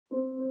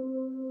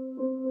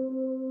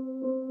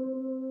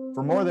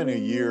For more than a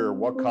year,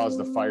 what caused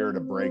the fire to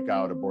break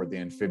out aboard the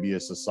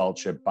amphibious assault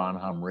ship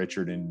Bonhomme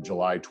Richard in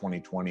July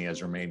 2020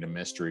 has remained a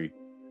mystery.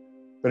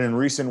 But in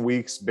recent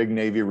weeks, Big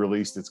Navy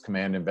released its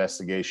command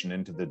investigation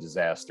into the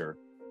disaster,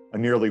 a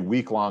nearly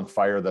week-long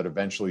fire that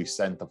eventually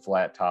sent the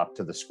flat top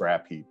to the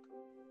scrap heap.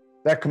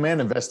 That command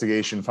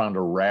investigation found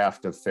a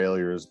raft of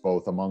failures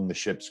both among the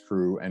ship's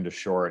crew and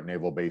ashore at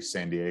Naval Base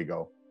San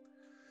Diego.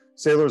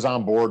 Sailors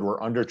on board were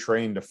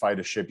undertrained to fight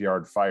a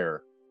shipyard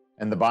fire,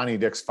 and the Bonnie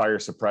Dix fire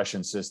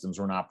suppression systems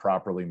were not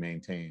properly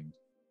maintained.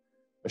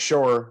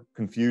 Ashore,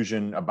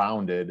 confusion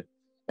abounded,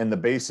 and the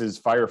base's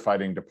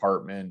firefighting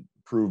department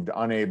proved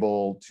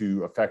unable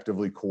to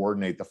effectively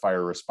coordinate the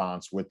fire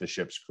response with the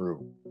ship's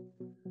crew.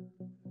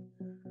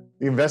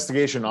 The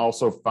investigation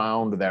also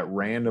found that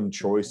random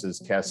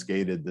choices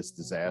cascaded this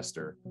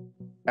disaster.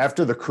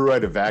 After the crew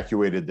had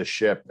evacuated the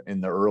ship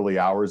in the early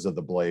hours of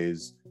the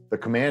blaze, the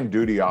command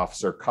duty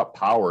officer cut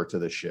power to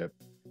the ship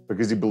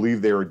because he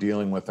believed they were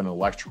dealing with an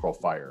electrical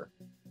fire.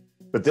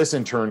 But this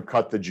in turn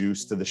cut the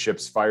juice to the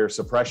ship's fire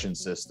suppression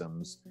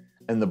systems,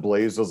 and the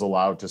blaze was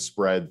allowed to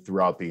spread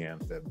throughout the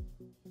amphib.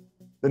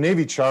 The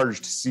Navy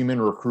charged seaman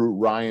recruit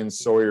Ryan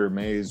Sawyer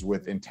Mays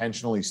with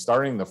intentionally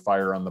starting the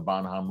fire on the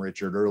Bonhomme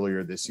Richard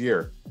earlier this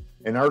year.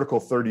 An Article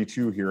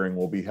 32 hearing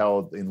will be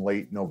held in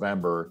late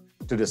November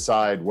to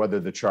decide whether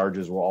the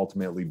charges will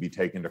ultimately be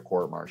taken to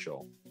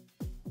court-martial.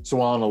 So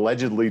while an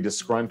allegedly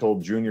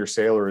disgruntled junior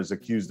sailor is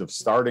accused of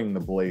starting the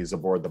blaze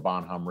aboard the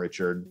Bonhomme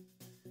Richard,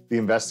 the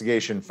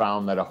investigation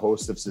found that a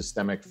host of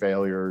systemic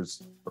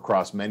failures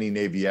across many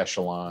Navy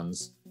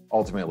echelons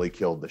ultimately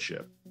killed the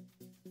ship.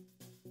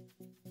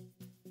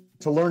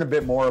 To learn a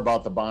bit more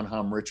about the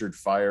Bonhomme Richard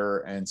fire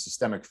and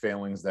systemic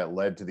failings that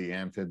led to the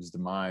amphib's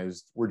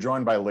demise, we're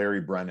joined by Larry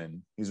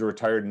Brennan. He's a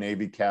retired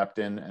Navy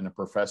captain and a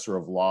professor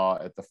of law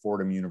at the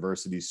Fordham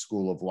University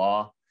School of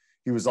Law.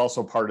 He was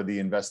also part of the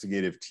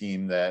investigative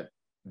team that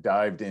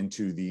dived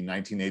into the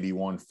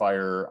 1981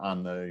 fire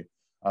on the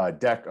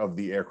deck of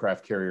the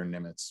aircraft carrier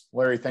Nimitz.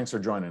 Larry, thanks for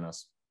joining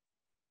us.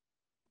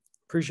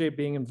 Appreciate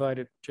being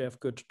invited, Jeff.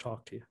 Good to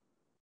talk to you.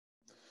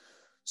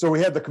 So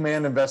we had the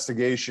command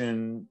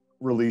investigation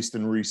released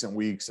in recent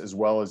weeks, as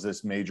well as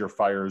this major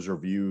fires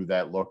review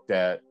that looked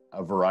at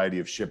a variety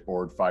of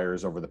shipboard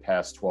fires over the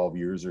past 12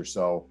 years or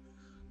so.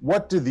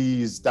 What do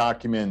these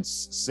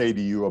documents say to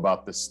you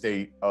about the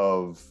state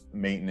of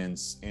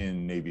maintenance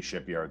in Navy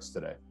shipyards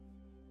today?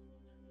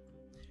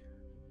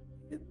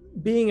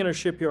 Being in a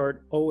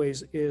shipyard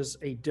always is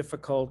a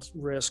difficult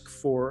risk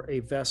for a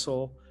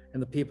vessel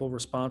and the people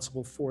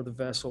responsible for the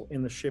vessel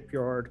in the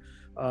shipyard,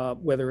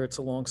 whether it's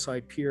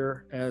alongside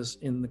pier, as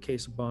in the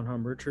case of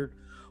Bonhomme Richard,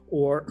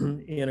 or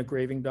in a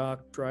graving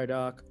dock, dry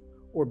dock,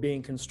 or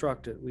being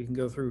constructed. We can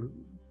go through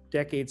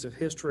decades of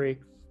history,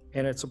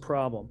 and it's a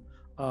problem.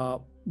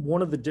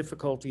 One of the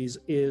difficulties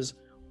is,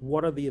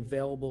 what are the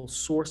available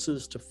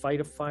sources to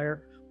fight a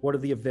fire? What are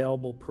the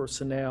available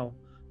personnel?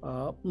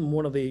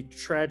 One of the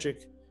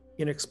tragic,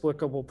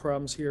 inexplicable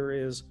problems here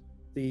is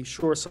the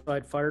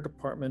shoreside fire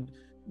department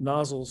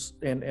nozzles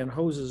and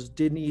hoses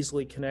didn't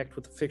easily connect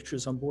with the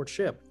fixtures on board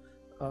ship.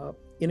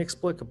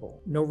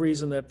 Inexplicable. No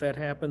reason that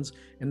happens.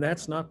 And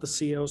that's not the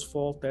CO's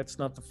fault. That's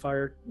not the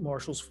fire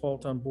marshal's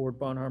fault on board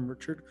Bonhomme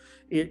Richard.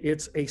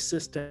 It's a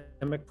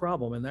systemic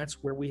problem, and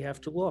that's where we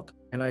have to look.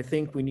 And I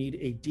think we need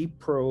a deep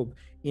probe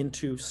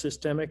into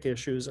systemic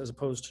issues as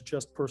opposed to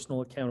just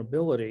personal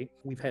accountability.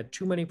 We've had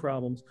too many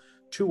problems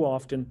too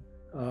often,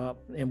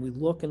 and we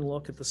look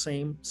at the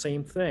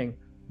same thing.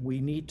 We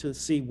need to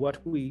see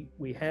what we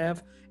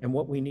have and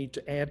what we need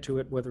to add to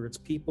it, whether it's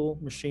people,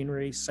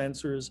 machinery,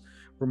 sensors,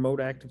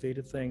 remote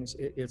activated things.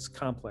 It's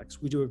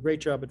complex. We do a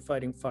great job at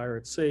fighting fire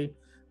at sea.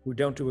 We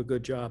don't do a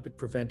good job at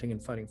preventing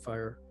and fighting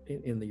fire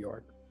in the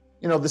yard.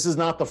 You know, this is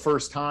not the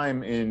first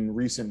time in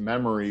recent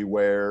memory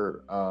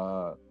where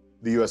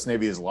the U.S.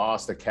 Navy has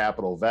lost a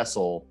capital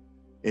vessel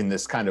in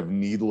this kind of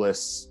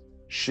needless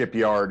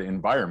shipyard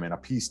environment, a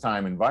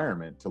peacetime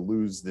environment. To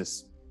lose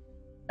this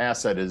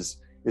asset is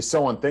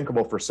so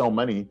unthinkable for so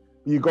many.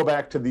 You go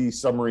back to the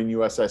submarine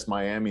USS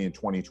Miami in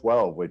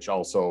 2012, which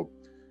also,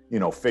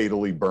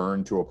 fatally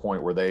burned to a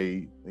point where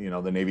the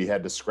Navy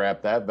had to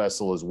scrap that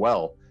vessel as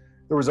well.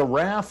 There was a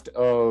raft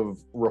of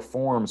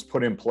reforms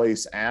put in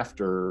place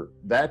after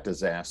that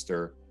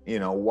disaster.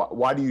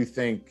 Why do you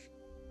think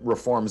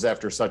reforms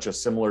after such a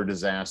similar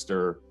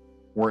disaster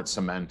weren't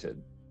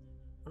cemented?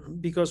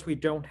 Because we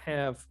don't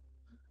have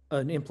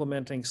an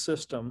implementing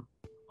system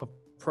of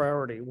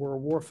priority. We're a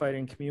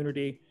warfighting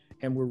community,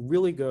 and we're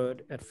really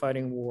good at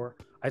fighting war.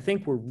 I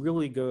think we're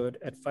really good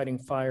at fighting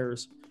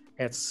fires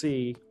at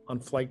sea, on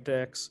flight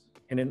decks,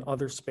 and in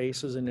other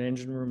spaces and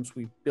engine rooms.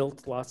 We've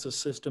built lots of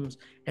systems,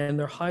 and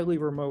they're highly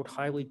remote,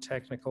 highly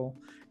technical,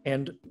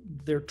 and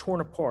they're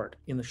torn apart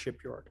in the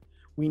shipyard.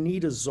 We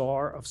need a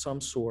czar of some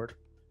sort,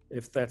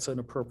 if that's an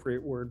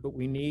appropriate word, but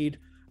we need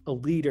a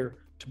leader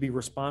to be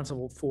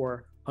responsible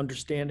for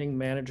understanding,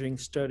 managing,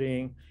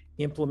 studying,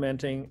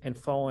 implementing, and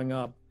following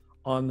up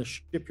on the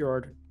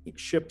shipyard,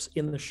 ships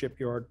in the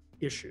shipyard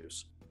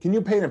issues. Can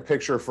you paint a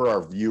picture for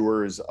our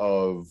viewers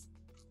of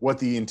what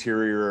the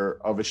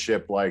interior of a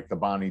ship like the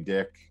Bonnie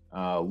Dick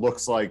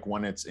looks like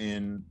when it's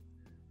in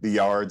the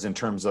yards in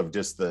terms of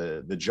just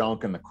the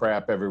junk and the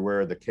crap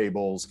everywhere, the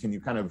cables. Can you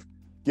kind of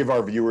give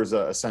our viewers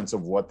a sense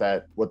of what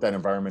that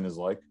environment is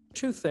like?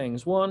 Two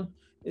things. One,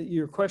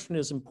 your question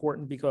is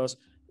important because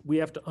we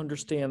have to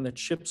understand that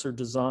ships are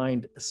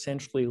designed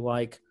essentially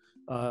like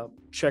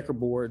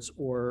checkerboards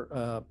or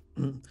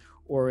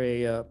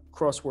a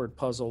crossword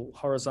puzzle,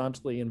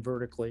 horizontally and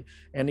vertically.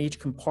 And each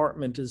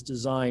compartment is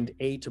designed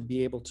to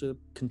be able to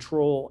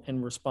control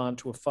and respond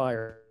to a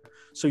fire.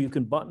 So you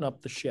can button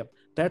up the ship.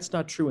 That's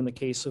not true in the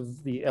case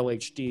of the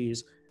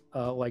LHDs,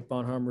 like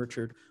Bonhomme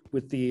Richard,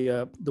 with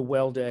the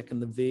well deck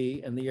and the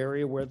V and the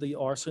area where the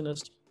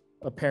arsonist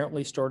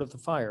apparently started the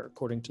fire,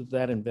 according to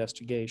that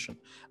investigation.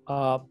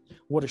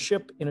 What a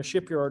ship in a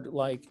shipyard,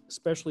 like,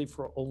 especially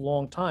for a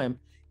long time,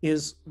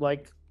 is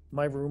like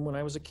my room when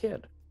I was a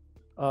kid.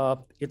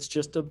 It's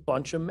just a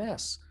bunch of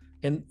mess.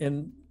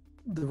 And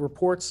the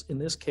reports in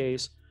this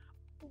case,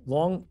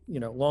 long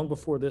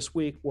before this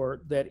week,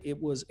 were that it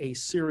was a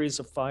series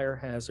of fire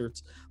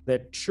hazards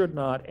that should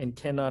not and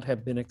cannot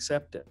have been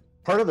accepted.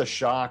 Part of the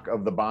shock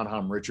of the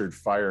Bonhomme Richard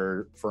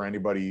fire for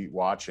anybody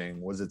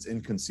watching was its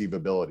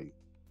inconceivability.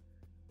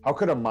 How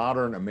could a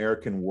modern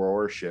American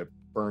warship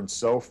burn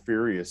so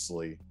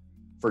furiously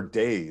for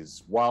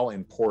days while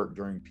in port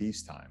during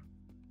peacetime?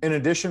 In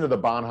addition to the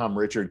Bonhomme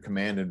Richard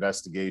command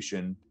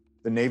investigation,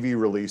 the Navy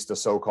released a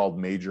so-called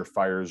Major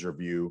Fires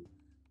Review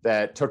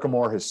that took a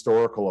more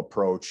historical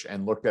approach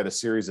and looked at a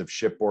series of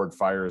shipboard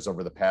fires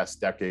over the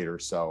past decade or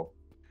so.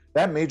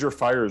 That Major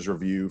Fires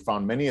Review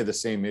found many of the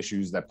same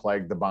issues that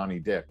plagued the Bonnie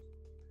Dick: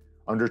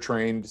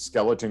 undertrained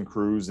skeleton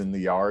crews in the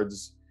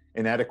yards,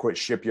 inadequate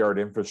shipyard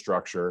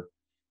infrastructure,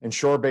 and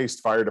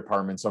shore-based fire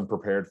departments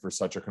unprepared for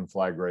such a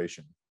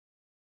conflagration.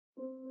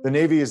 The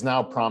Navy is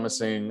now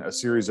promising a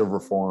series of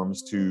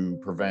reforms to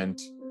prevent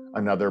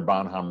another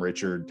Bonhomme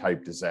Richard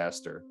type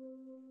disaster.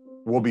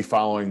 We'll be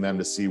following them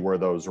to see where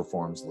those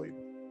reforms lead.